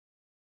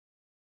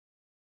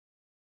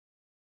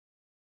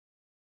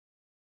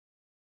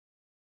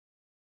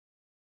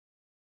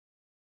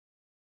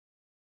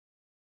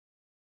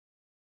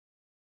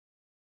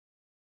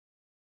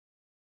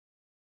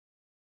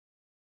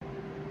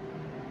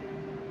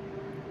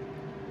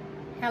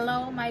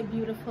Hello, my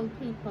beautiful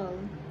people.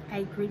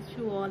 I greet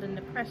you all in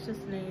the precious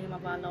name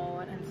of our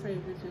Lord and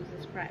Savior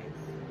Jesus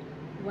Christ.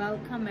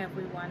 Welcome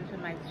everyone to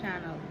my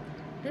channel.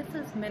 This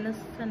is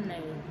Minister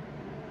Nay.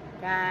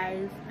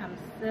 Guys, I'm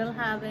still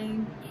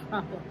having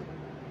trouble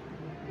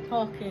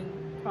talking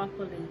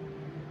properly,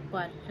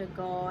 but to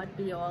God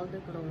be all the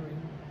glory.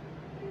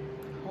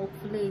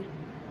 Hopefully,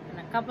 in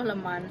a couple of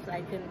months,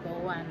 I can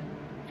go and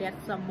get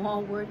some more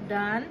work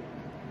done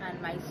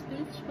and my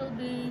speech will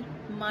be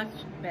much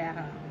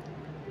better.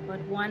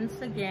 But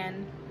once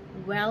again,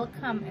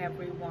 welcome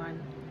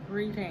everyone.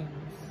 Greetings.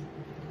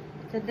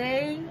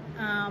 Today,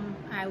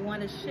 I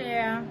want to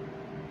share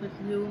with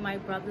you, my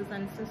brothers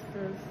and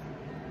sisters,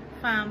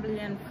 family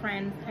and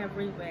friends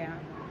everywhere.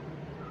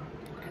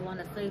 I want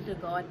to say to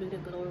God be the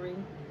glory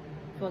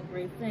for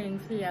great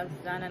things He has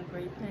done and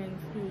great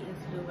things He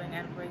is doing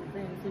and great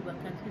things He will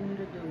continue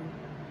to do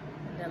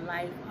in the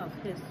life of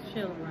His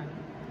children,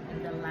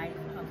 in the life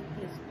of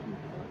His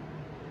people.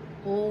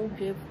 Oh,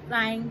 give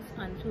thanks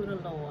unto the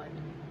Lord,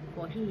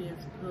 for He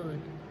is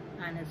good,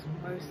 and His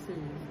mercies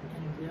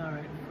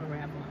endure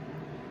forever.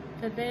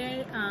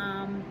 Today,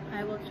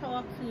 I will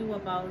talk to you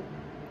about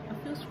a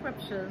few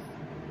scriptures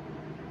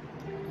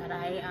that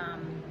I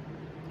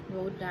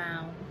wrote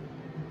down,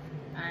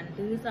 and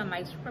these are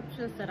my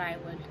scriptures that I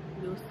would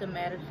use to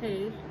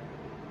meditate,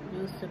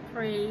 use to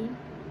pray,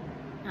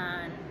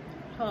 and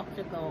talk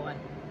to God.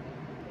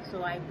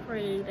 So I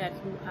pray that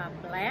you are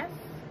blessed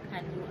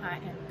and you are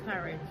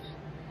encouraged.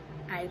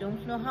 I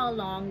don't know how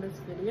long this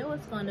video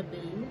is going to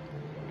be,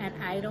 and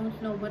I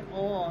don't know what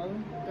all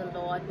the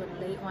Lord would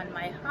lay on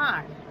my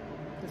heart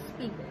to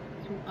speak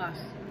to us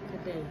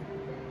today.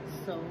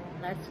 So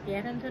let's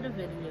get into the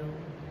video.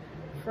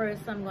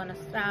 First, I'm going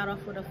to start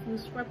off with a few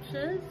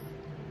scriptures,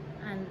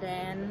 and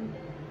then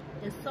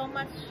there's so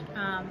much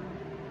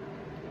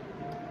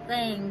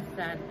things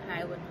that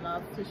I would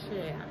love to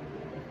share,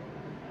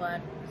 but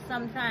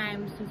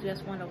sometimes you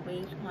just want to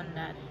wait on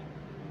that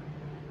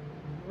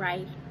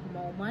right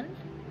moment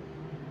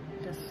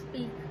to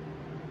speak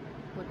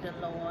what the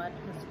Lord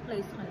has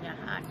placed on your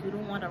heart. You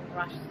don't want to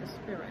rush the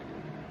Spirit.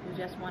 You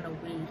just want to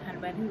wait.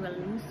 And when He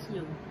releases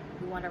you,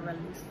 you want to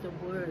release the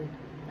word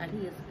that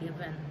He has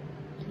given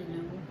to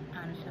you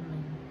and to me.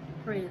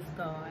 Praise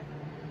God.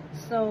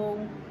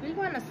 So we're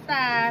going to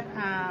start.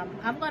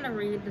 I'm going to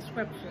read the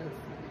scriptures.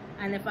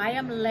 And if I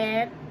am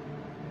led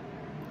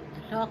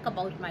to talk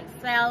about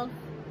myself,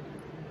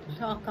 to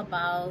talk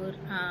about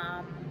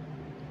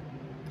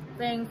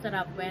things that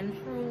I've went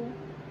through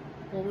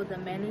over the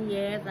many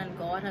years and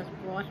God has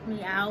brought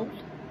me out,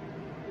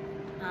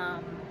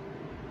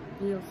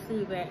 you'll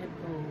see where it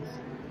goes.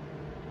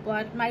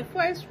 But my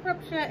first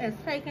scripture is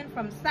taken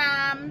from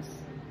Psalms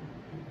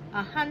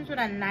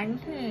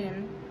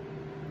 119,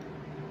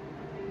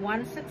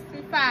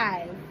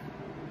 165,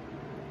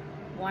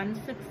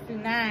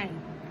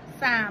 169,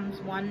 Psalms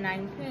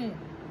 119.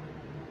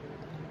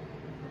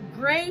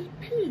 Great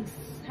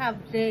peace have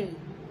they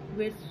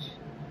which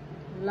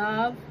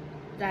love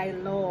thy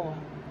law,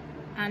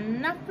 and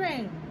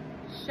nothing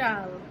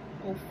shall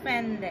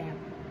offend them.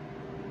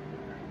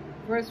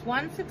 Verse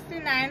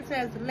 169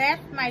 says,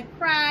 let my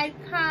cry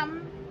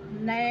come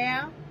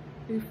near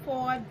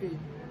before thee.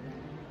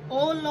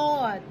 O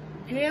Lord,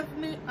 give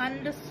me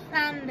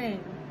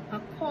understanding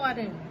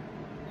according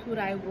to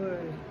thy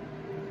word.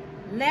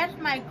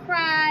 Let my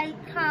cry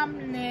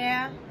come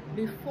near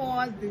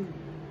before thee,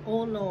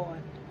 O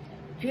Lord.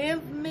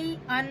 Give me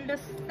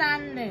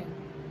understanding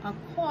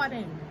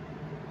according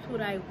to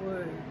thy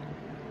word.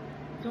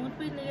 Don't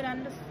we need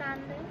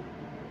understanding?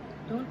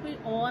 Don't we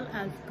all,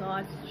 as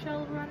God's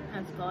children,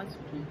 as God's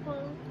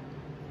people,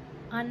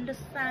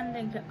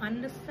 understanding, to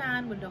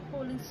understand what the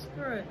Holy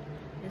Spirit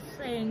is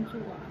saying to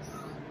us?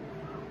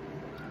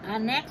 Our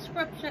next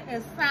scripture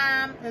is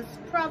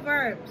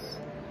Proverbs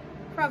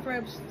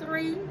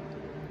 3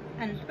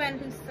 and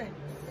 26.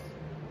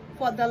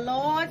 For the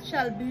Lord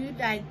shall be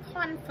thy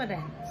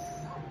confidence,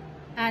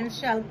 and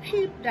shall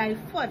keep thy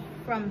foot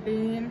from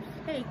being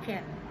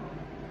taken.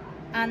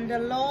 And the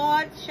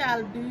Lord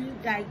shall be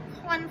thy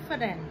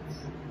confidence,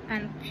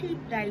 and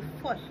keep thy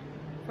foot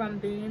from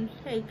being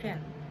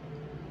taken.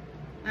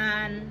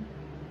 And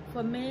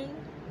for me,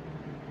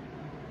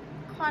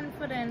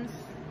 confidence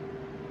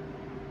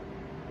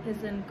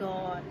is in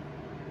God.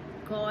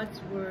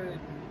 God's word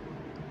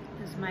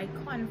is my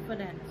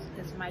confidence,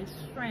 is my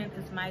strength,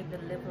 is my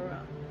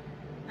deliverer.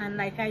 And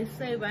like I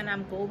say, when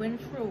I'm going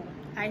through,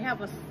 I have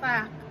a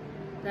stack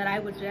that I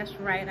would just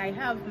write. I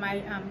have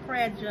my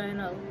prayer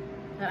journal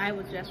that I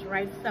would just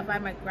write stuff. I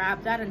might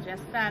grab that and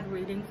just start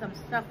reading some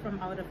stuff from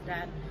out of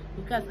that,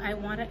 because I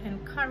want to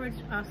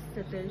encourage us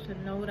today to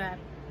know that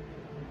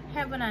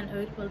heaven and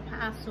earth will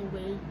pass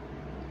away,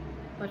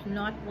 but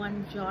not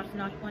one jot,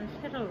 not one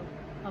tittle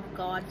of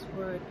God's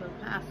word will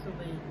pass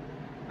away.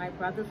 My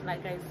brothers,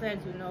 like I said,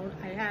 you know,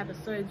 I had a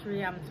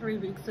surgery 3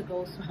 weeks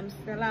ago, so I'm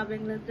still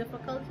having the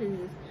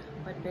difficulties,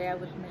 but bear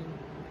with me.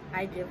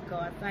 I give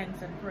God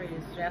thanks and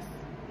praise just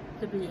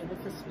to be able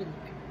to speak.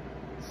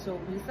 So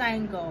we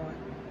thank God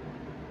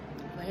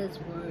for His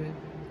word.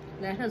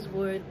 Let His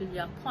word be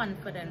your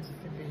confidence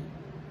today.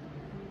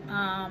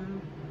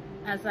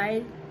 As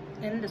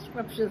in the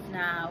scriptures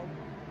now,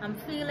 I'm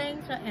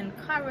feeling to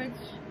encourage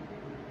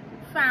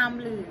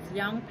families,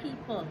 young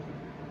people,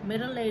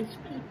 middle-aged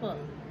people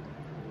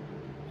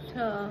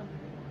to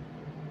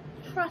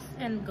trust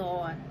in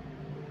God,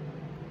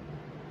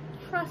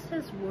 trust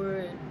His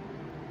word,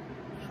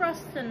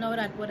 trust to know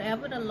that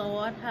whatever the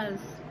Lord has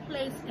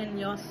placed in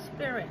your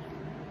spirit,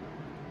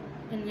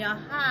 in your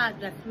heart,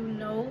 that you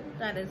know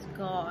that is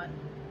God,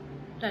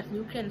 that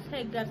you can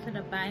take that to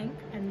the bank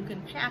and you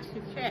can cash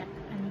your check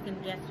and you can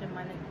get your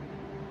money.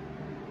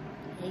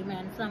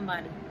 Amen,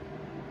 somebody.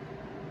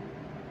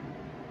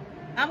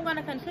 I'm going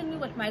to continue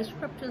with my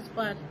scriptures,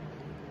 but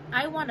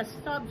I want to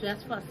stop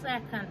just for a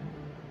second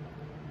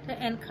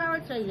to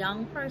encourage a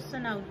young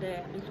person out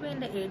there between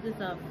the ages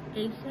of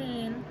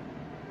 18,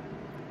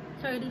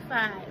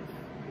 35,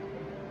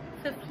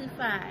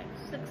 55,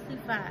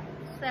 65,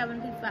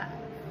 75.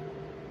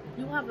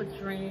 You have a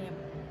dream.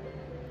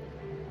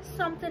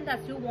 Something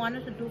that you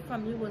wanted to do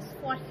from you was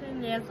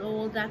 14 years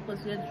old. That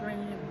was your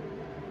dream.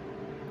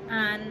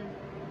 And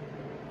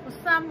for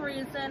some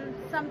reason,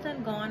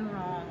 something gone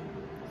wrong.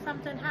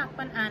 Something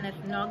happened and it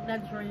knocked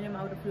that dream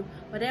out of you.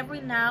 But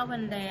every now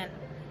and then,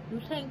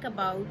 you think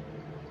about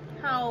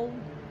how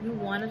you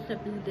wanted to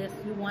be this,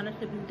 you wanted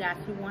to be that,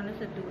 you wanted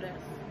to do this.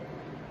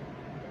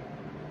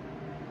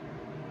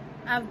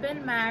 I've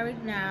been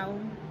married now,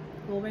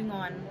 going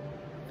on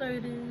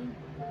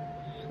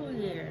 32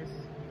 years.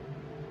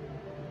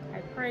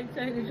 I prayed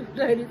 32,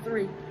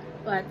 33,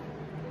 but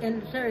in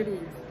the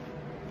 30s.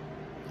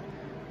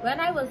 When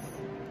I was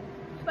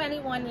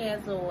 21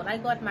 years old, I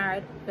got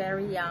married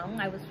very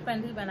young. I was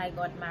 20 when I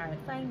got married.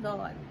 Thank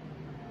God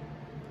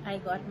I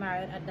got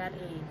married at that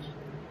age.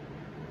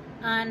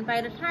 And by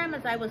the time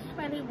as I was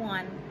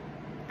 21,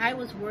 I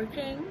was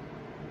working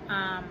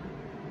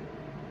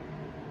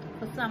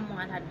for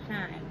someone at the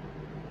time.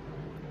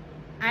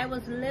 I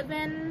was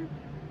living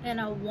in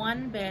a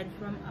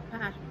one-bedroom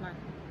apartment,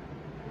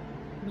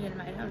 me and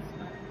my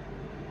husband.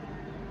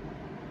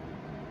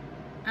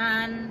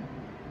 And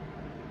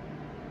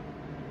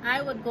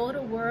I would go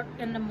to work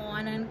in the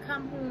morning,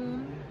 come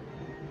home,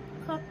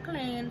 cook,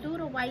 clean, do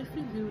the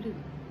wifey duty.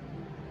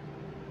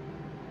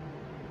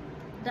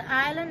 The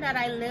island that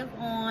I live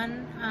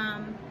on,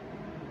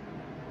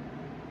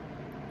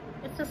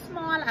 it's a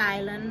small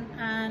island,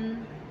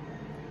 and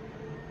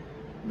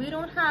we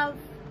don't have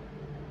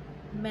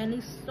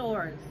many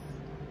stores.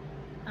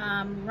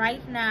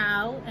 Right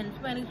now, in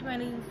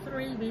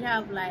 2023, we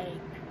have like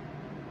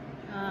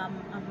a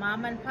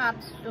mom and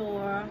pop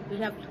store. We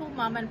have 2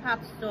 mom and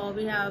pop stores.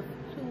 We have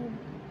 2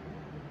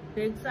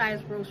 big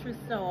size grocery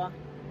store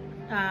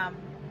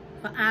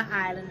for our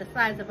island, the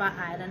size of our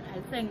island. I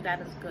think that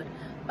is good.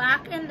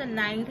 Back in the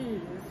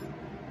 90s,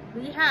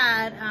 we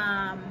had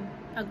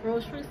a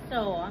grocery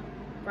store,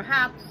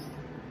 perhaps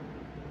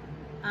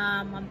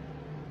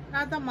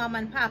not a mom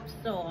and pop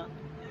store,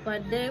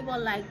 but they were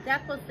like,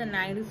 that was the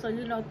 90s, so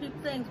you know,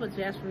 things were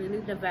just really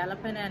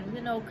developing and,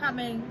 you know,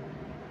 coming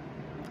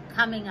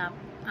up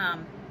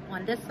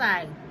on this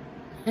side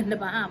in the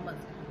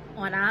Bahamas,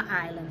 on our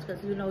islands,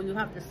 because you know, you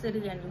have the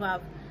city and you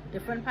have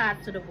different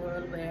parts of the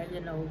world where, you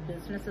know,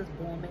 business is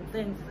booming,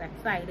 things is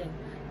exciting.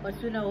 But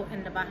you know,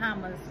 in the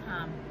Bahamas,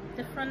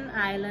 different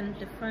islands,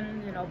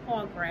 different, you know,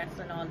 progress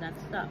and all that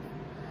stuff.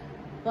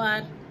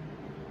 But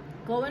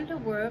going to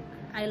work,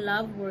 I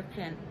love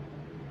working.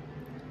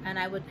 And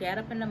I would get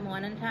up in the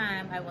morning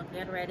time, I would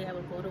get ready, I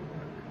would go to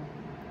work.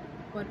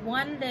 But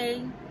one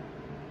day,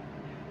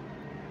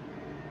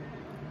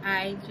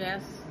 I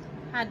just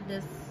had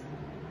this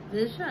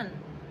vision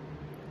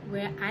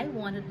where I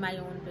wanted my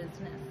own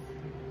business.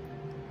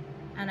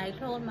 And I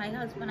told my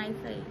husband, I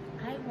said,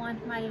 I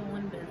want my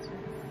own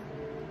business.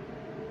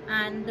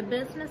 And the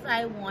business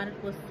I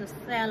wanted was to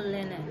sell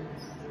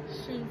linens,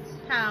 sheets,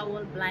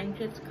 towel,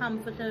 blankets,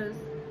 comforters,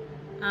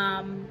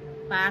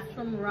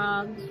 bathroom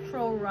rugs,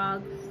 throw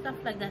rugs, stuff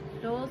like that.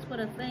 Those were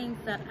the things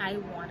that I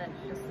wanted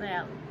to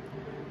sell.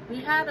 We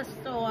had a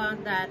store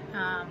that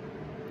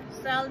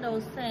sell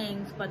those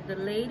things, but the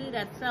lady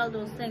that sell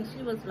those things,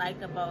 she was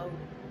like about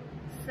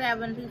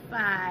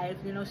 75.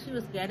 You know, she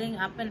was getting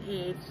up in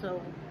age,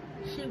 so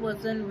she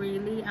wasn't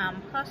really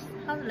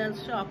her little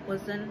shop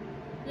wasn't,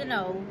 you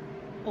know,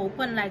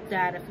 open like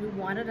that. If you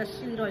wanted a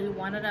sheet or you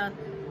wanted a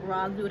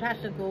rug, you would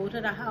have to go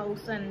to the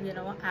house and, you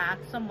know,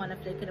 ask someone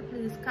if they could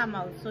please come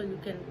out so you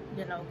can,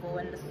 you know, go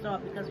in the store,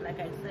 because like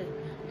I say,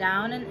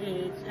 down in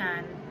age,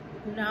 and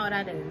you know how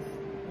that is.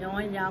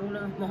 You're young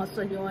no more,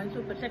 so you're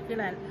too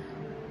particular, and,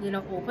 you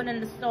know, opening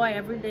the store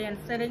every day and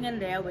sitting in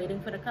there waiting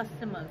for the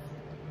customers.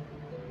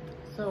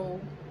 So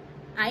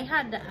I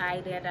had the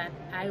idea that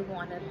I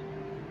wanted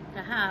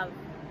to have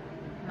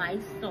my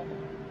store.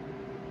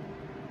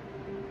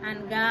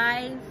 And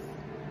guys,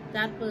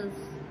 that was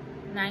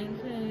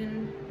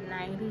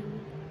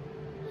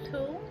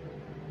 1992.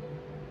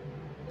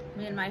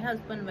 Me and my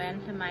husband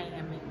went to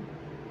Miami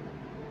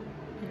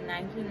in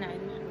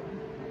 1992.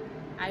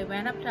 I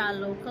went up to our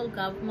local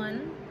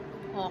government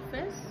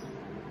office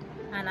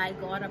and I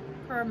got a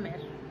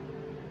permit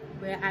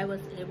where I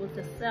was able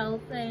to sell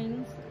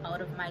things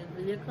out of my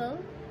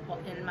vehicle or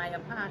in my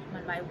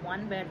apartment, my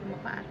one-bedroom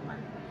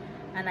apartment.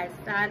 And I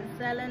started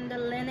selling the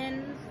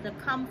linens, the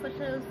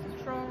comforters,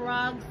 the throw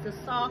rugs, the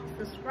socks,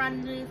 the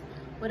scrunchies,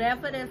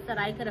 whatever it is that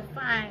I could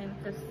find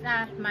to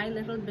start my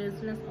little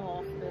business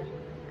off with.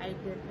 I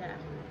did that.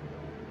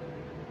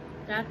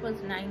 That was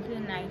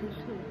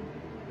 1992.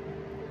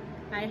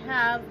 I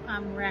have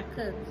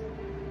records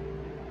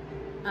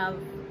of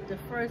the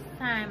first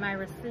time I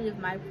received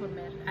my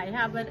permit. I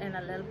have it in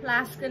a little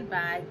plastic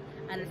bag,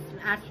 and it's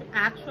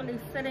actually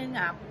sitting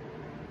up.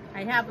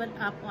 I have it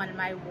up on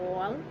my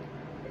wall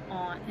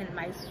in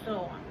my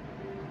store.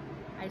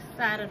 I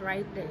started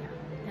right there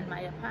in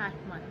my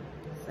apartment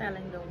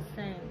selling those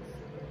things.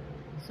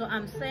 So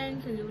I'm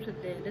saying to you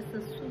today, this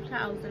is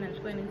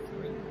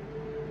 2023.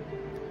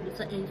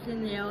 You're an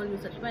 18-year-old,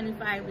 you're a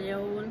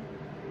 25-year-old,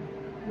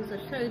 you're a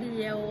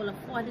 30-year-old, a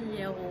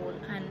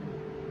 40-year-old, and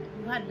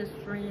you had this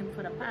dream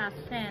for the past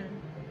 10,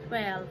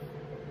 12,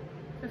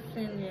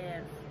 15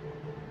 years.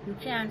 You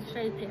can't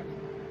shake it,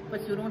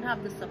 but you don't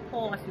have the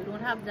support, you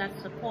don't have that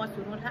support,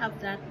 you don't have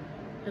that,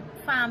 the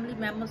family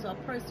members or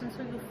persons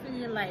who you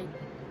feel like,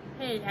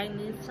 hey, I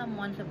need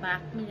someone to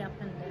back me up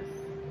in this.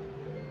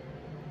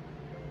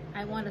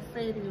 I want to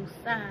say to you,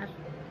 start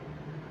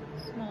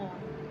small.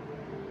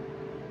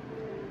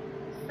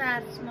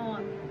 Start small.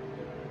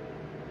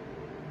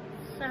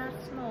 Start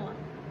small.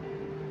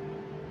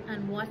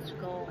 And watch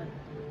God.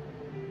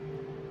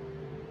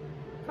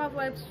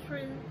 Proverbs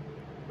 3,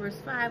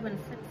 verse 5 and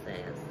 6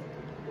 says,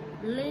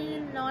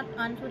 lean not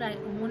unto thy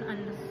own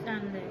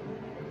understanding,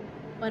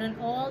 but in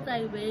all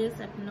thy ways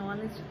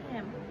acknowledge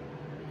him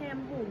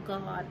who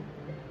God,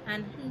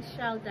 and he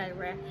shall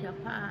direct your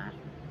path.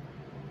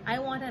 I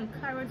want to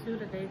encourage you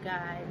today,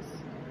 guys.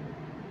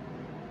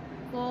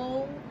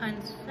 Go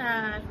and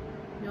start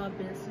your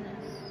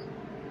business.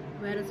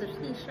 Whether it's a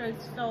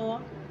t-shirt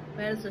store,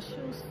 whether it's a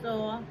shoe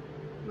store,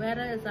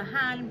 whether it's a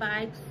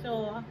handbag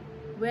store,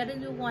 whether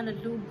you want to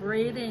do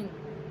braiding,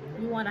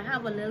 you want to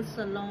have a little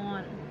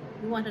salon,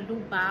 you want to do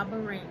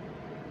barbering,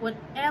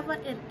 whatever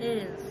it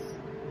is,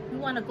 you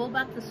want to go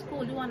back to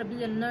school, you want to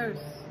be a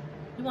nurse,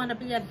 you want to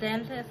be a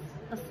dentist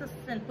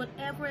assistant,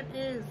 whatever it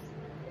is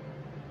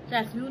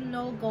that you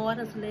know God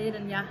has laid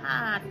in your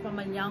heart from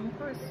a young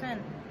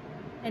person,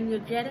 and you're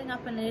getting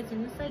up in age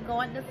and you say,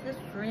 God, this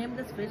dream,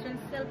 this vision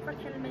still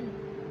pricking me.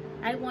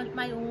 I want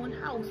my own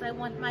house, I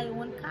want my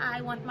own car,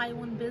 I want my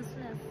own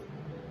business,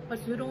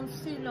 but you don't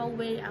see no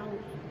way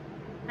out.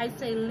 I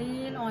say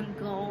lean on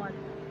God,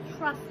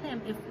 trust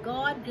him. If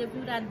God gives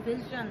you that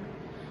vision,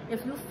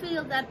 if you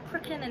feel that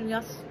pricking in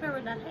your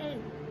spirit that, hey,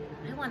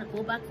 I want to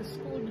go back to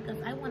school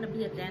because I want to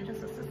be a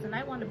dentist assistant,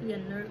 I want to be a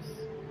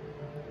nurse.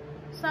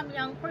 Some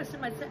young person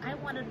might say, I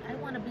want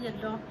to be a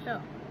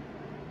doctor.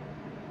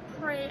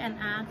 Pray and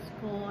ask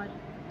God.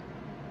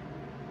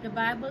 The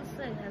Bible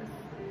says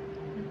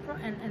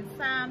in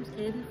Psalms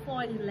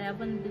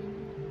 84:11b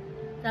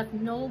that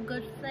no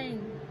good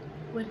thing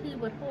would he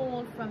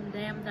withhold from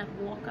them that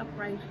walk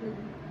uprightly.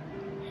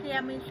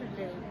 Hear me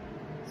today.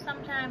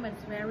 Sometimes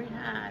it's very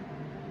hard.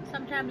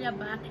 Sometimes your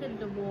back hit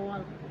the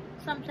wall.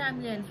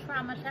 Sometimes you're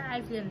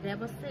traumatized, you're in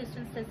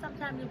devastation.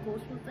 Sometimes you go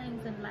through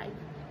things in life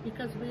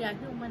because we are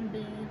human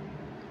beings.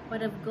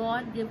 But if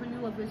God given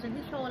you a vision,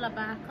 he told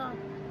Habakkuk,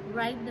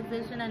 write the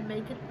vision and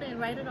make it plain.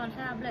 Write it on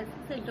tablets.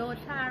 He said, don't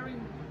tarry.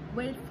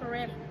 Wait for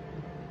it.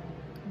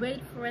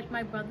 Wait for it,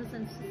 my brothers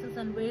and sisters,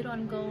 and wait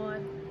on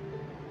God.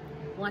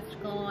 Watch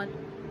God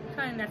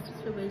turn that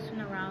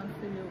situation around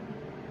for you.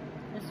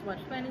 It's what,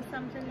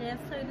 20-something years,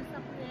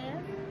 30-something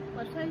years?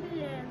 What, 30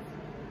 years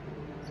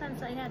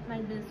since I had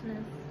my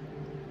business.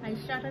 I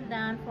shut it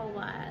down for a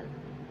while.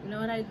 You know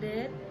what I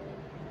did?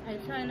 I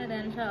turned it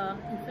into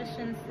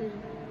efficiency,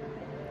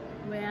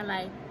 where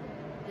like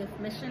if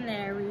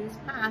missionaries,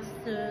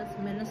 pastors,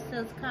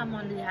 ministers come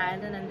on the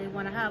island and they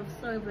want to have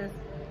service,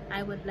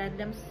 I would let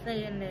them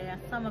stay in there.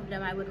 Some of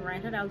them I would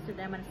rent it out to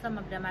them, and some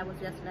of them I would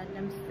just let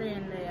them stay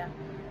in there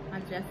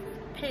and just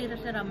cater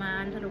to the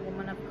man, to the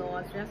woman of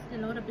God, just, you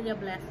know, to be a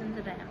blessing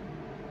to them.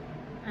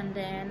 And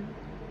then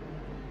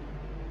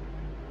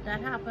that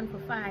happened for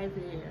 5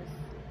 years.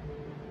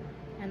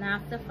 And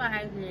after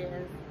 5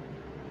 years,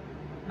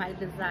 my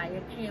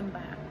desire came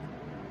back.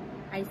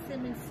 I see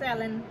me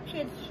selling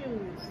kids'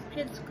 shoes,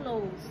 kids'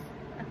 clothes.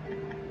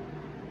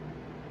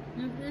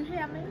 You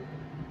hear me?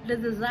 The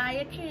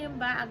desire came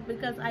back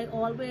because I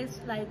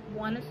always like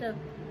wanted to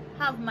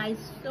have my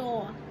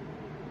store.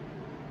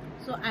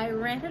 So I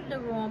rented the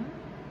room,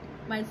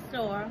 my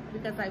store,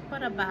 because I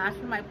put a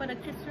bathroom, I put a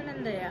kitchen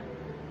in there.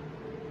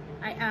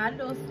 I add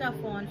those stuff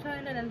on,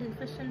 turned it into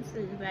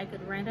efficiency where I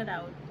could rent it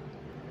out.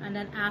 And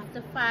then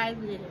after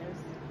 5 years,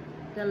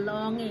 the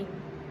longing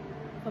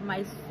for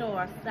my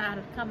store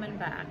started coming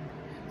back.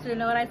 So you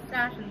know what I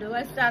started to do?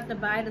 I started to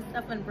buy the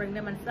stuff and bring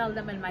them and sell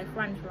them in my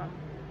front room.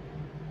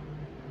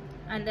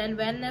 And then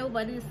when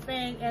nobody's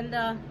staying in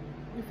the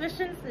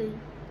efficiency,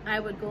 I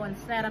would go and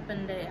set up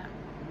in there.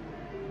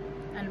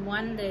 And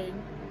one day,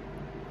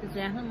 The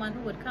gentleman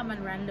who would come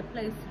and rent the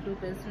place to do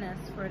business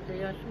for a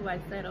day or two, I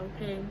said,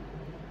 okay,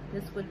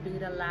 this would be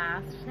the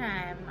last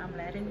time. I'm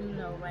letting you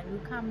know, when you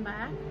come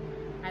back,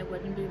 I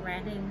wouldn't be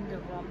renting the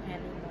room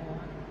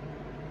anymore.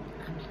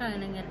 I'm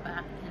turning it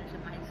back into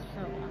my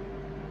store.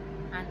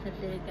 And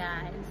today,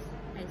 guys,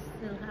 I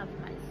still have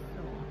my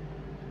store.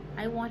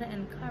 I want to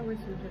encourage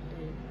you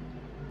today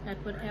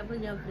that whatever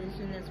your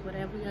vision is,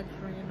 whatever your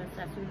dream is,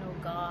 that you know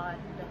God,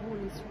 the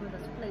Holy Spirit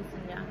is placed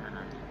in your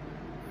heart,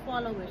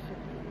 follow it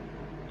today.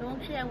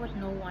 Don't care what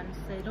no one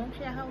say. Don't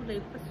care how they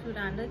put you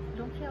down.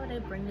 Don't care how they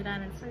bring you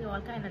down and say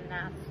all kind of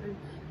nasty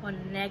or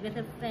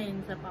negative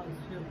things about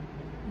you.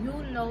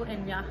 You know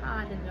in your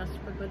heart and your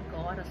spirit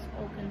God has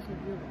spoken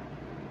to you.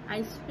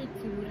 I speak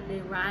to you today.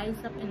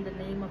 Rise up in the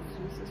name of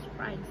Jesus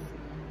Christ.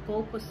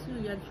 Go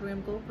pursue your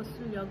dream. Go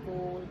pursue your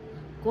goal.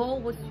 Go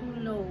what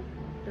you know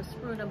the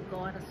Spirit of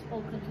God has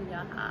spoken to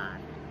your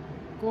heart.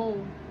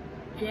 Go.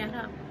 Get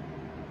up.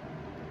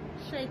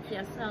 Shake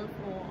yourself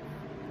off.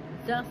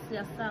 Dust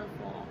yourself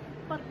off.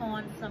 Put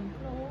on some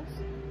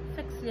clothes.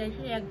 Fix your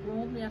hair.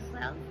 Groom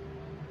yourself.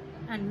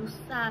 And you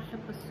start to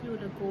pursue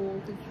the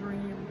goal, the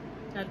dream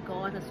that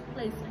God has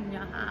placed in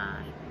your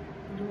heart.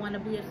 You want to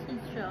be a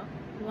teacher.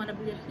 You want to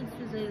be a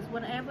teacher's aide.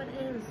 Whatever it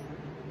is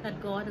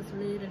that God has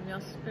laid in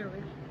your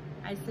spirit,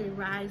 I say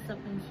rise up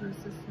in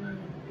Jesus' name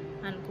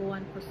and go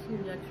and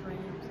pursue your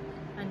dreams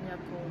and your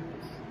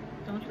goals.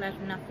 Don't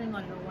let nothing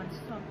or no one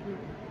stop you.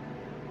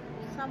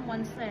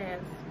 Someone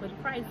says, with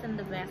Christ in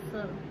the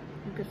vessel,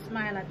 you can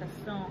smile at the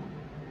storm.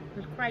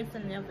 With Christ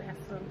in your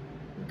vessel,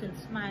 you can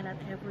smile at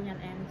every and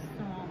any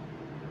storm.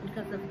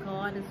 Because if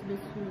God is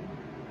with you,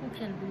 who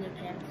can be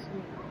against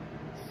you?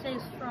 Stay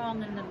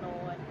strong in the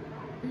Lord.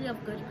 Be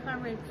of good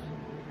courage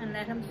and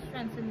let Him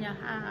strengthen your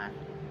heart.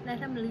 Let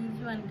Him lead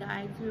you and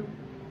guide you.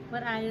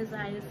 But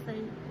Isaiah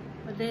say,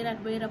 but they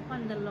that wait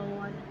upon the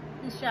Lord,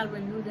 He shall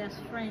renew their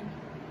strength.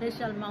 They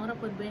shall mount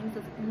up with wings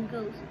as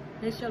eagles.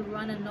 They shall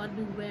run and not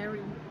be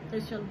weary. They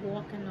shall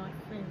walk and not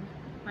faint.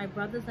 My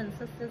brothers and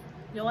sisters,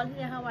 you all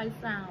hear how I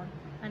sound.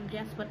 And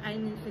guess what? I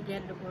need to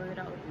get the word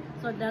out.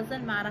 So it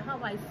doesn't matter how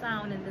I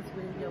sound in this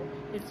video.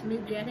 It's me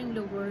getting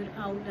the word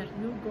out that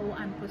you go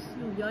and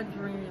pursue your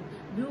dream.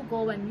 You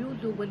go and you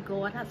do what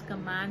God has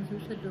commanded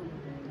you to do.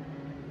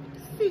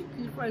 Seek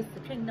ye first the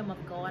kingdom of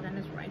God and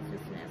His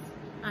righteousness,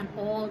 and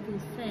all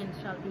these things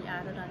shall be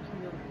added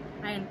unto you.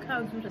 I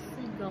encourage you to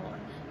seek God.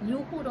 You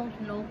who don't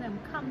know Him,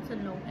 come to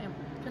know Him.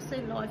 Just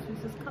say, Lord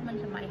Jesus, come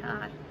into my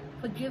heart.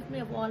 Forgive me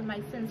of all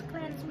my sins.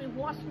 Cleanse me,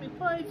 wash me,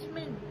 purge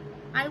me.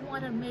 I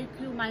want to make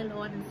you my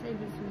Lord and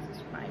Savior,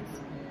 Jesus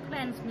Christ.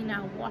 Cleanse me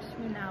now, wash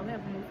me now,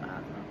 Heavenly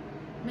Father.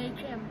 Make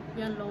Him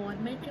your Lord.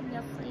 Make Him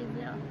your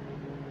Savior.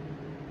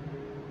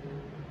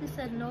 He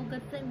said, no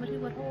good thing would He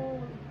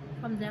withhold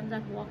from them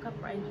that walk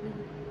uprightly.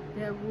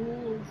 Their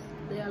rules,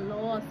 their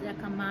laws, their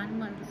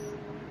commandments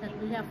that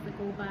we have to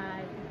go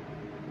by.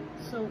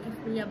 So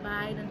if we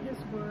abide in His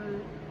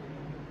word,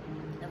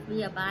 if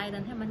we abide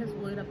in Him and His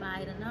word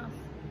abide in us,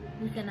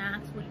 we can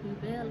ask what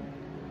we will,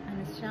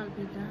 and it shall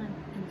be done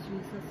in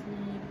Jesus'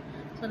 name.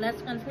 So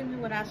let's continue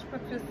with our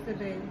scriptures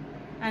today.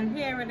 And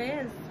here it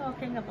is,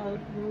 talking about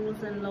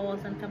rules and laws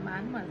and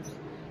commandments.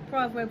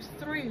 Proverbs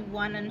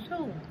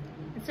 3:1-2.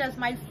 It says,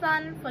 my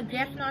son,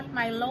 forget not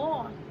my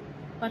law,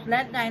 but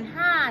let thine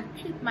heart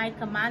keep my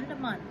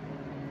commandment.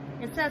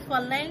 It says, for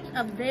length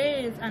of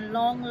days and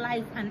long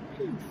life and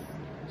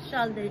peace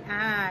shall they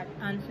add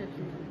unto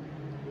thee.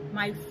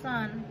 My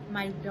son,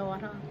 my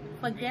daughter,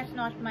 forget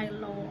not my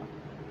law,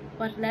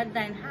 but let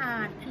thine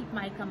heart keep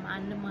my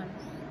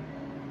commandments.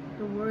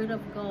 The word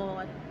of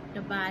God,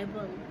 the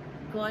Bible,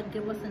 God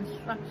give us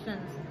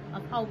instructions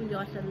of how we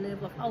ought to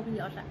live, of how we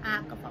ought to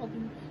act, of how we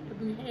to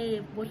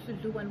behave, what to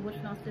do and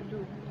what not to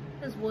do.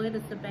 His word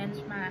is the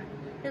benchmark.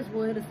 His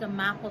word is the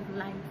map of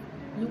life.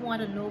 You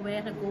want to know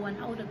where to go and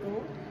how to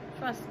go?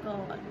 Trust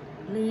God.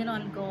 Lean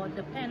on God.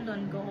 Depend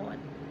on God.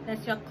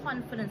 Let your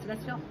confidence,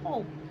 let your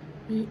hope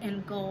be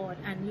in God,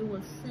 and you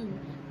will see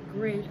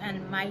great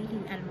and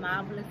mighty and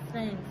marvelous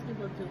things He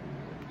will do.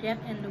 Get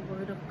in the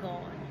word of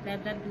God.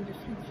 Let that be the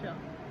teacher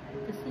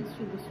to teach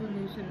you what you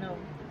need to know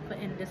for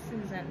in this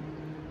season.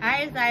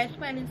 Isaiah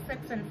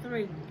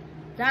 26:3.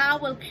 Thou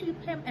wilt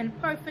keep him in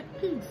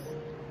perfect peace,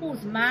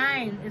 whose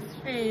mind is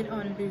stayed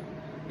on thee,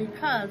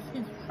 because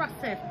he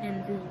trusteth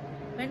in thee.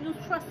 When you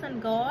trust in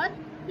God,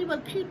 He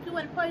will keep you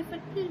in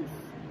perfect peace.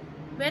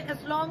 But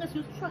as long as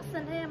you trust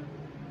in Him,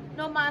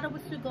 no matter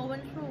what you're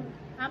going through,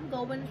 I'm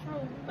going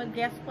through, but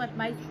guess what?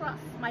 My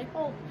trust, my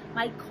hope,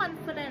 my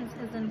confidence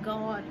is in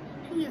God.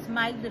 He is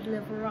my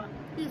deliverer.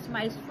 He is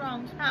my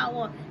strong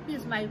tower. He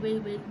is my way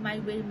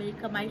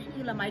maker, my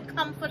healer, my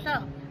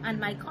comforter, and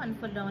my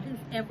confidant. He's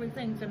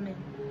everything to me.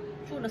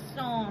 Through the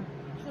storm,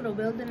 through the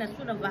wilderness,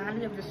 through the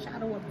valley of the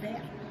shadow of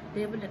death,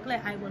 David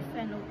declared, I will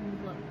fear no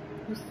evil.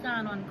 You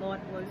stand on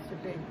God's words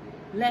today.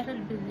 Let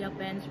it be your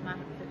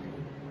benchmark today.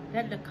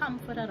 Let the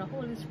comforter, the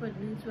Holy Spirit,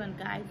 lead you and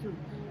guide you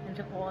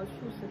into all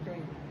truth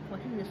today, for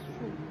He is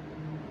true.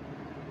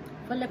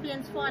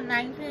 Philippians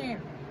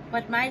 4:19.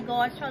 But my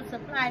God shall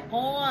supply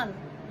all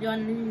your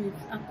needs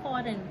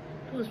according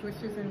to his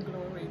riches and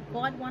glory.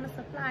 God wants to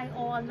supply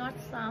all, not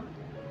some,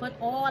 but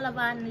all of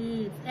our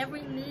needs.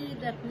 Every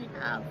need that we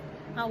have,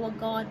 our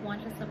God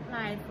wants to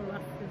supply it for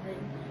us today.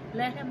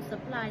 Let him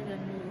supply your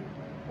need.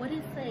 What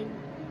did he say?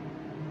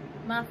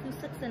 Matthew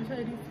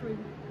 6:33.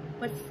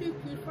 But seek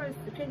ye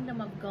first the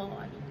kingdom of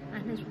God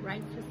and his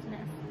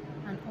righteousness,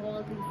 and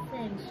all these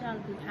things shall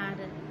be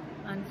added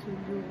unto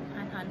you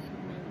and unto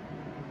me.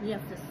 We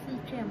have to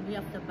seek him. We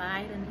have to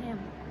abide in him,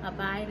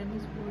 abide in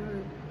his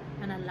word,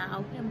 and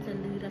allow him to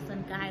lead us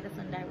and guide us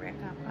and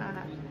direct our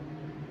path.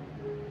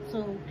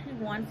 So he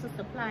wants to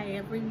supply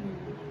every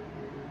need,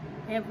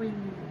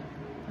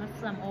 not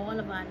some, all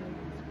of our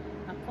needs,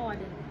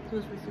 according to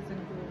his riches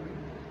and glory.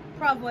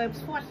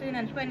 Proverbs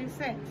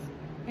 14:26.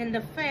 In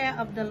the fear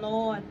of the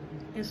Lord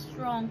is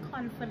strong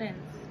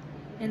confidence.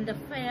 In the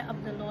fear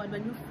of the Lord,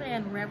 when you fear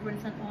and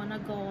reverence and honor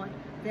God,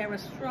 there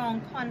is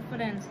strong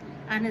confidence,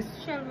 and his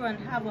children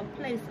have a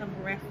place of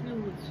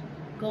refuge.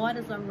 God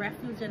is a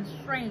refuge and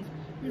strength.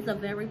 He's a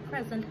very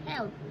present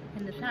help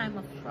in the time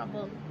of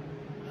trouble.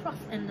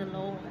 Trust in the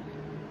Lord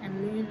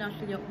and lean not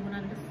to your own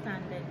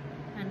understanding,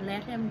 and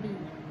let him be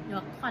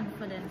your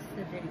confidence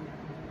today.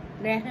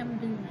 Let him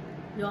be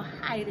your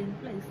hiding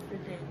place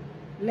today.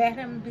 Let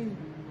him be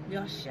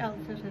your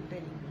shelter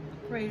today.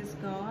 Praise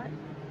God.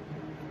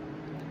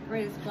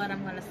 Praise God.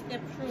 I'm going to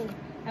skip through.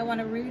 I want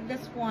to read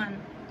this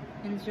one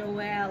in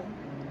Joel.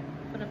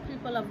 For the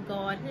people of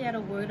God, hear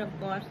the word of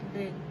God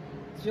today.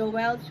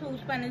 Joel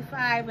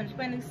 2:25 and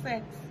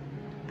 26.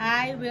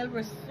 I will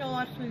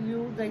restore to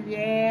you the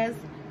years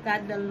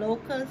that the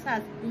locust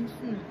has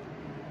eaten,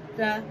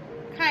 the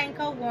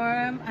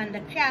cankerworm and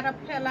the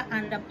caterpillar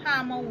and the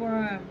palmer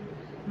worm,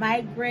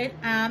 my great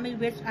army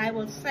which I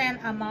will send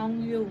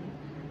among you.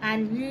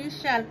 And ye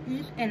shall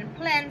eat in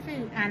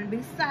plenty and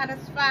be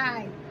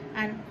satisfied,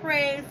 and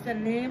praise the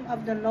name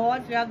of the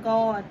Lord your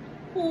God,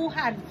 who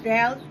hath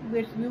dealt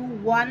with you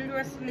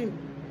wondrously.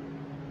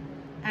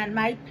 And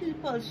my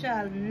people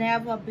shall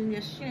never be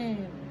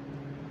ashamed.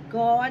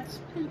 God's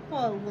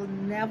people will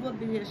never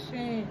be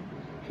ashamed.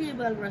 He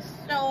will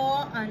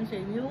restore unto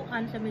you,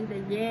 unto me, the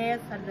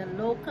years of the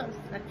locust,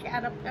 the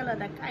caterpillar,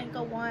 the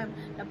cankerworm,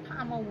 the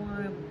palmer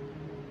worm,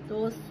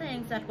 those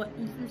things that were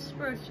eaten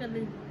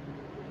spiritually.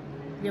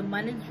 Your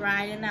money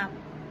drying up,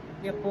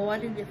 your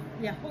body,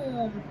 your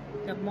home,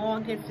 the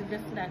mortgage,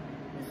 this, that.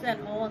 He said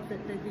all the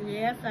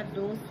years of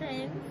those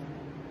things.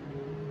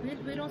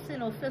 We don't see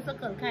no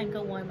physical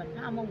cankerworm and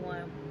palmer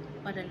worm,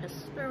 but in the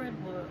spirit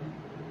world,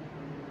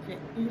 you're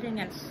eating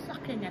and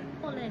sucking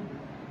and pulling.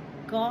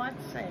 God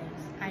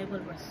says, I will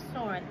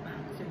restore it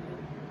back to you.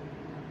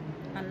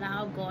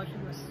 Allow God to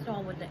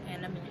restore what the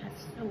enemy has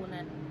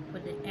stolen,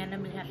 what the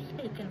enemy has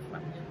taken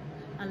from you.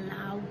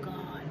 Allow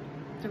God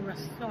to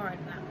restore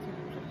it back to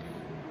you today.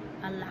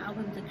 Allow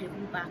him to give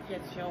you back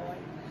your joy.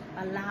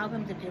 Allow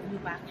him to give you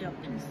back your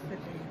peace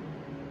today.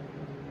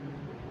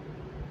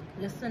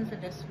 Listen to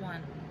this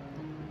one.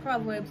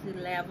 Proverbs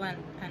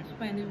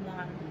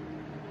 11:21.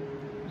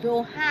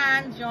 Though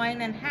hand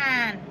join in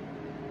hand,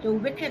 the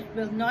wicked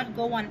will not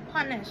go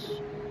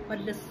unpunished,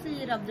 but the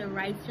seed of the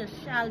righteous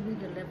shall be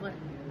delivered.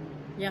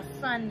 Your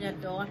son, your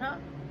daughter,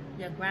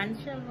 your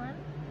grandchildren,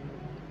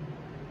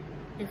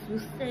 if you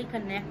stay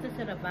connected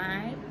to the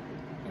vine,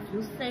 if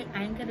you stay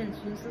anchored in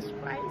Jesus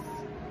Christ,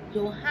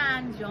 though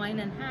hand join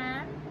in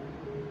hand,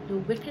 the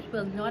wicked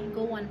will not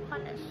go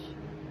unpunished,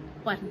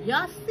 but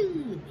your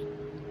seed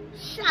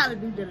shall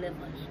be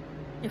delivered.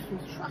 If you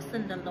trust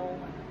in the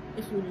Lord,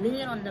 if you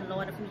lean on the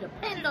Lord, if you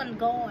depend on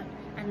God,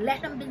 and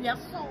let him be your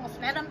source,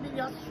 let him be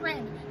your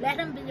strength, let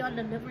him be your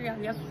deliverer,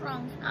 your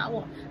strong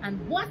tower, and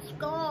watch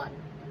God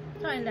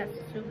turn that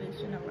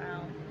situation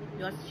around.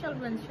 Your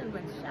children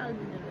shall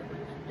be delivered.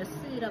 The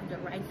seed of the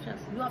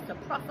righteous. You have to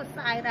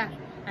prophesy that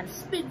and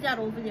speak that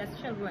over your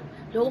children.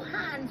 Though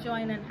hand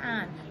join in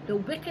hand, the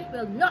wicked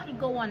will not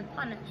go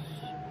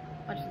unpunished,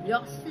 but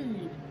your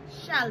seed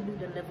shall be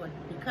delivered,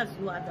 because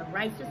you are the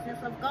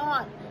righteousness of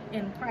God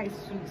in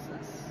Christ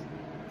Jesus.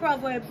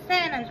 Proverbs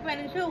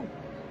 10:22.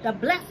 The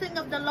blessing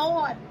of the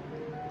Lord,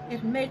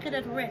 it maketh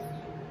it rich,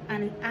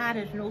 and it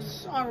addeth no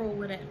sorrow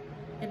with it.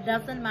 It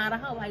doesn't matter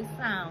how I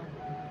sound.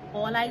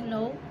 All I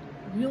know,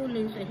 you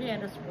need to hear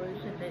this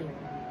word today.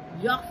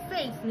 Your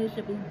faith needs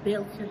to be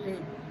built today.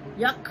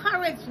 Your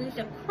courage needs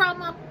to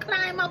climb up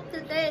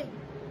today.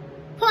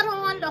 Put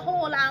on the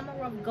whole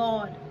armor of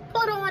God.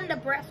 Put on the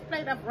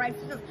breastplate of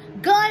righteousness.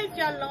 Gird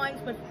your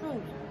loins with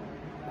truth.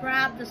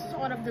 Grab the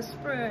sword of the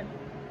Spirit.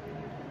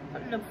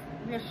 Put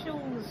your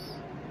shoes.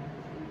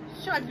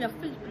 Shod your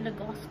feet with the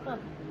gospel.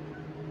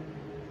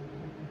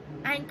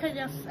 Anchor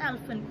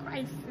yourself in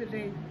Christ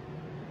today.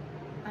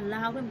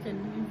 Allow him to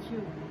lead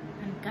you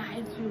and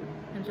guide you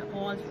into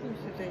all truth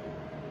today.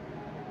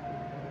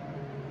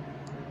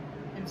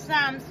 In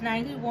Psalms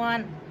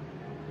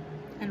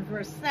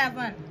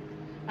 91:7,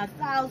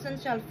 1,000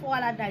 shall fall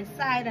at thy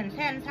side and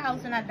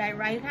 10,000 at thy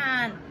right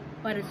hand,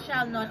 but it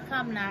shall not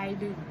come nigh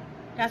thee.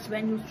 That's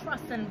when you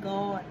trust in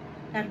God.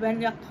 That's when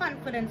your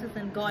confidence is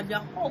in God,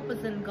 your hope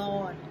is in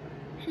God.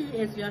 He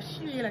is your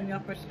shield and your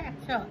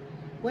protector.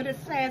 what it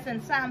says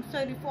in Psalm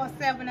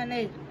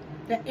 34:7-8.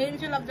 The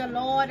angel of the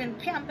Lord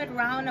encampeth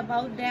round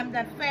about them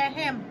that fear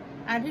him,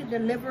 and he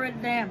delivereth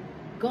them.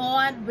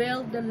 God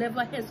will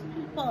deliver his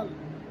people.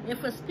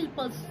 If his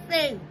people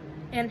stay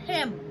in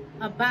him,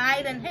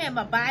 abide in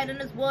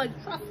his word,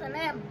 trust in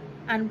him,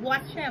 and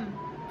watch him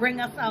bring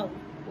us out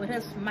with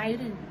his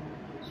mighty,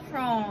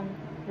 strong,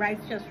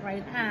 righteous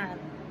right hand.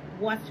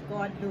 Watch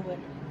God do it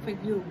for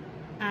you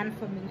and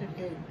for me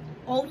today.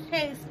 Oh,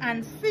 taste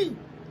and see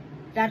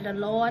that the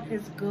Lord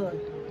is good.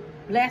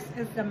 Blessed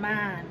is the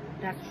man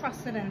that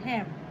trusted in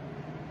him.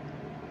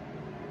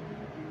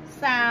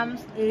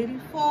 Psalms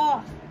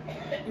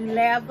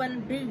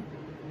 84:11b.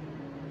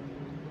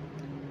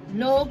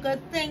 No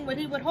good thing would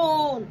he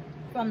withhold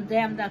from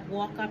them that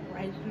walk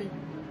uprightly.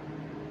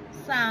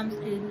 Psalms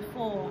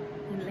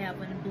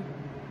 84:11b.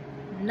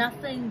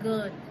 Nothing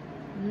good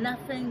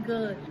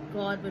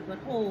God would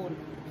withhold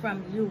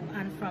from you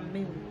and from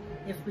me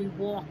if we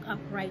walk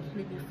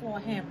uprightly before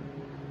him.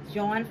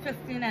 John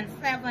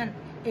 15:7.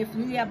 If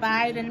ye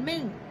abide in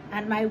me,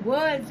 and my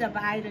words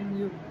abide in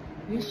you,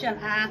 ye shall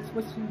ask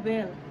what ye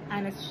will,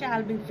 and it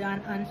shall be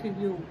done unto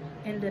you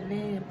in the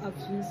name of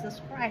Jesus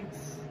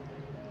Christ.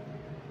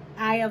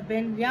 I have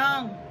been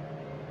young,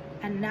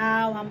 and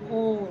now I'm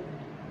old,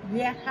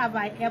 yet have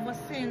I ever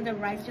seen the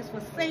righteous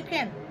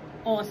forsaken,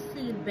 or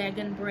seed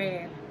begging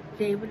bread.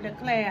 David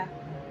declared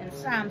in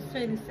Psalms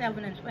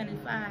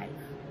 37:25.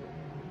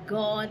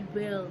 God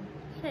will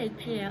take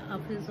care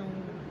of his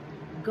own.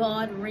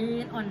 God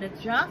reign on the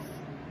just,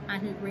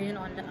 and he reign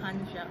on the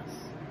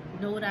unjust.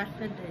 Know that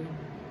today,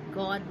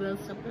 God will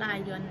supply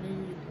your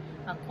need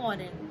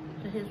according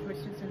to his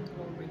riches and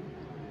glory.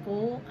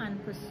 Go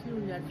and pursue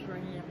your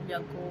dream,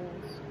 your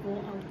goals.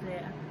 Go out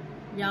there.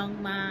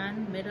 Young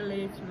man,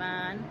 middle-aged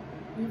man,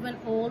 even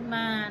old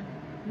man,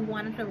 you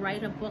wanted to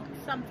write a book,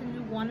 something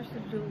you wanted to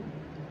do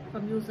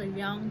from you as a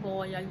young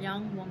boy, a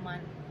young woman,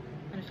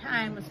 and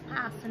time is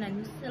passing and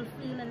you still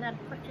feeling that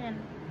pricking.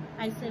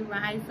 I say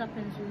rise up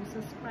in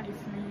Jesus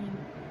Christ's name.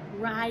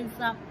 Rise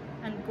up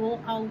and go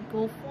out,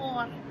 go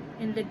forth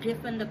in the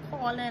gift and the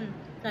calling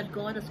that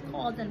God has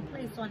called and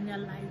placed on your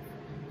life.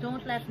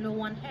 Don't let no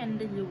one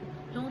hinder you.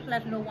 Don't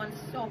let no one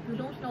stop you.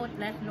 Don't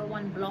let no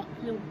one block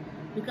you.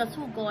 Because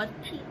who God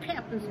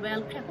kept is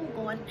well kept. Who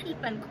God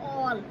keep and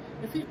call.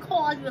 If he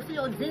call you, if he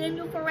ordain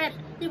you for it,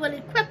 he will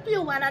equip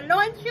you and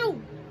anoint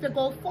you to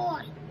go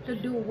forth to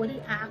do what he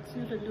asks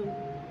you to do.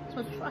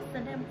 So trust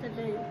in him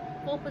today.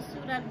 Go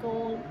pursue that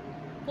goal.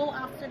 Go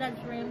after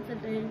that dream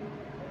today.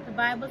 The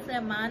Bible says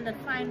a man that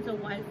finds a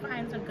wife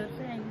finds a good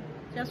thing.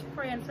 Just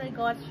pray and say,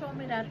 God, show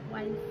me that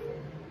wife.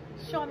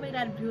 Show me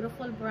that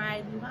beautiful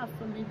bride you have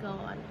for me,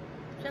 God.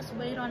 Just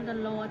wait on the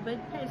Lord. Wait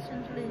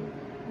patiently.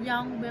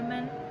 Young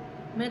women,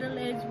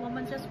 middle-aged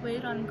women, just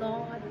wait on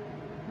God.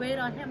 Wait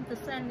on him to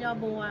send your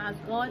Boaz.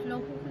 God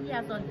knows who he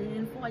has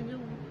ordained for you.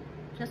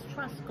 Just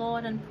trust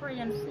God and pray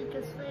and seek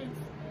his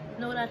face.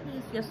 Know that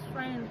he's your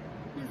strength.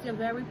 He's your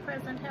very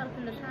present help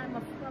in the time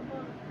of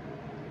trouble.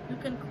 You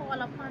can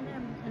call upon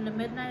him in the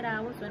midnight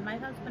hours when my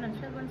husband and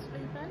children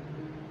sleeping.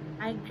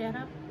 I get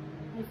up.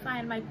 I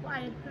find my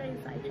quiet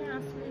place. I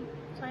can't sleep,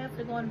 so I have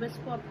to go and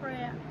whisper a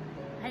prayer.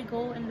 I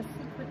go in the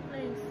secret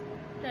place.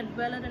 That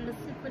dwelleth in the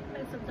secret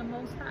place of the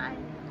Most High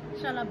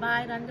shall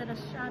abide under the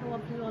shadow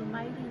of the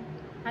Almighty.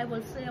 I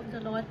will say of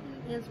the Lord,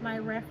 he is my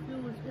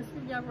refuge. Is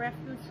he your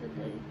refuge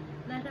today?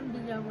 Let him be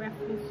your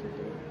refuge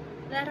today.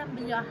 Let him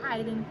be your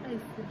hiding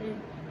place today.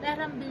 Let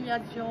him be your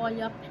joy,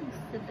 your peace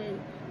today.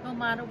 No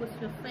matter what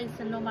you're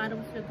facing, no matter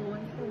what you're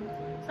going through.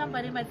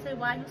 Somebody might say,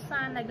 why you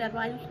sound like that?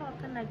 Why you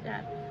talking like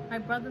that? My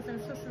brothers and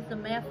sisters, the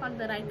mere fact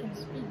that I can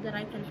speak, that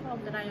I can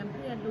talk, that I am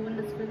here doing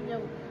this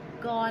video,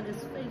 God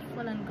is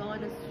faithful and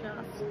God is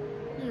just.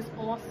 He is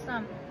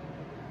awesome.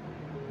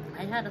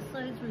 I had a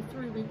surgery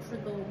 3 weeks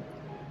ago,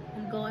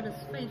 and God is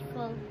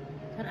faithful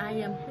that I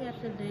am here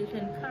today to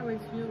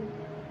encourage you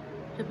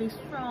to be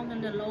strong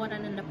in the Lord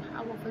and in the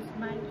power of his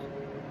might,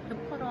 to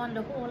put on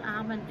the whole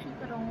armor and keep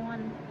it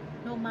on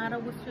no matter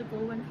what you're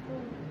going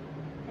through.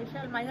 I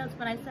tell my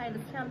husband, I say to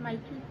tell my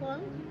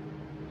people,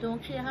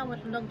 don't care how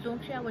it looks,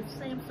 don't care how it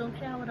seems, don't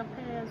care how it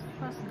appears,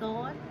 trust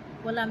God.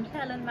 Well, I'm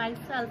telling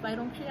myself, I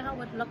don't care how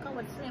it looks, how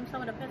it seems,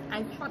 how it appears,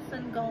 I trust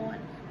in God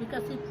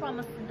because he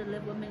promised to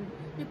deliver me.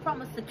 He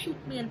promised to keep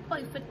me in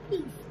perfect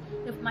peace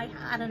if my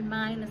heart and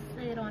mind is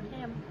stayed on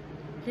him.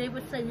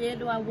 David said, yea,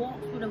 though I walk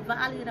through the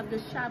valley of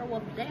the shadow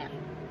of death,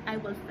 I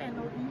will fear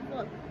no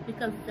evil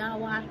because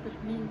thou art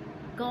with me.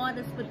 God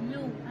is with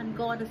you and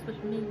God is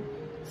with me.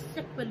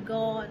 Stick with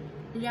God.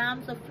 The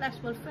arms of flesh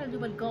will fail you,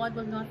 but God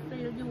will not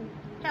fail you.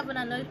 Heaven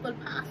and earth will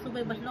pass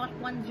away, but not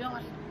one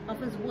jot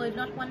of his word,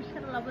 not one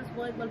tittle of his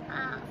word will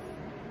pass.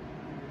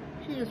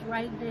 He is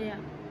right there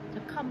to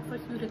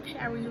comfort you, to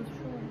carry you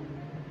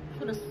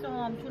through the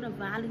storm, through the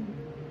valley,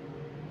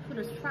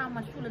 through the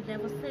trauma, through the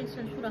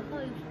devastation, through the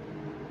hurt,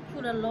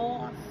 through the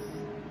loss.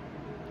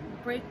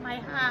 Break my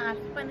heart.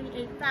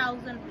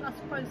 28,000 plus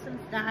persons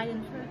die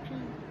in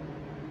Turkey.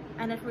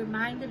 And it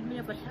reminded me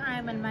of a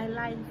time in my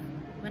life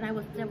when I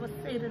was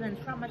devastated and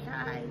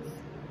traumatized.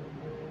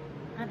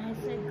 And I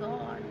say,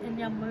 God, in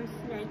your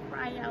mercy, I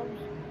cry out.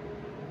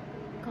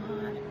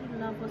 God, He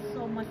loved us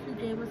so much. He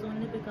gave His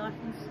only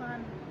begotten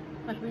Son.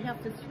 But we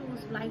have to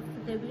choose life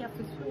today. We have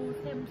to choose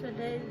Him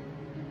today.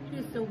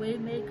 He's the way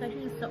maker.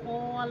 He's the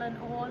all and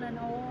all and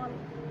all.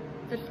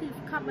 The thief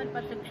cometh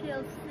but to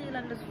kill, steal,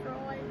 and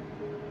destroy.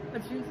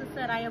 But Jesus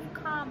said, I have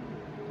come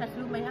that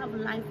you may have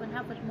life and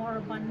have it more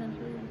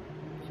abundantly.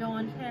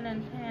 John 10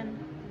 and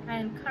 10. I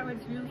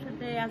encourage you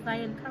today, as I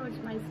encourage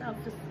myself,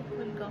 to sit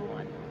with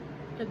God,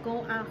 to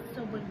go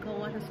after what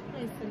God has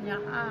placed in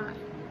your heart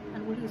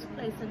and what He's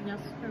placed in your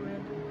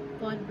spirit.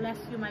 God bless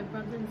you, my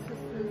brothers and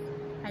sisters.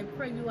 I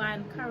pray you are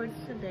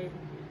encouraged today.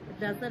 It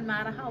doesn't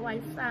matter how I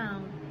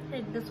sound.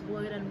 Take this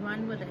word and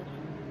run with it.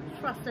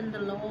 Trust in the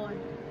Lord.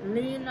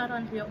 Lean not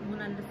unto your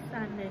own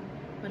understanding,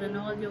 but in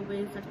all your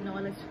ways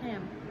acknowledge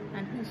Him,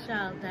 and He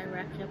shall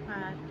direct your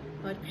path.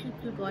 God keep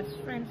you, God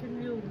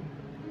strengthen you.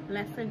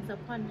 Blessings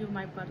upon you,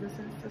 my brothers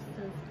and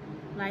sisters.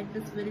 Like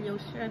this video,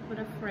 share it with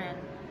a friend,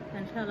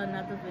 and tell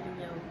another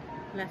video.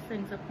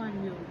 Blessings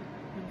upon you.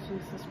 In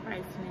Jesus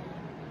Christ's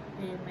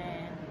name,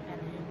 amen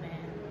and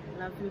amen.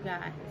 Love you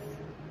guys.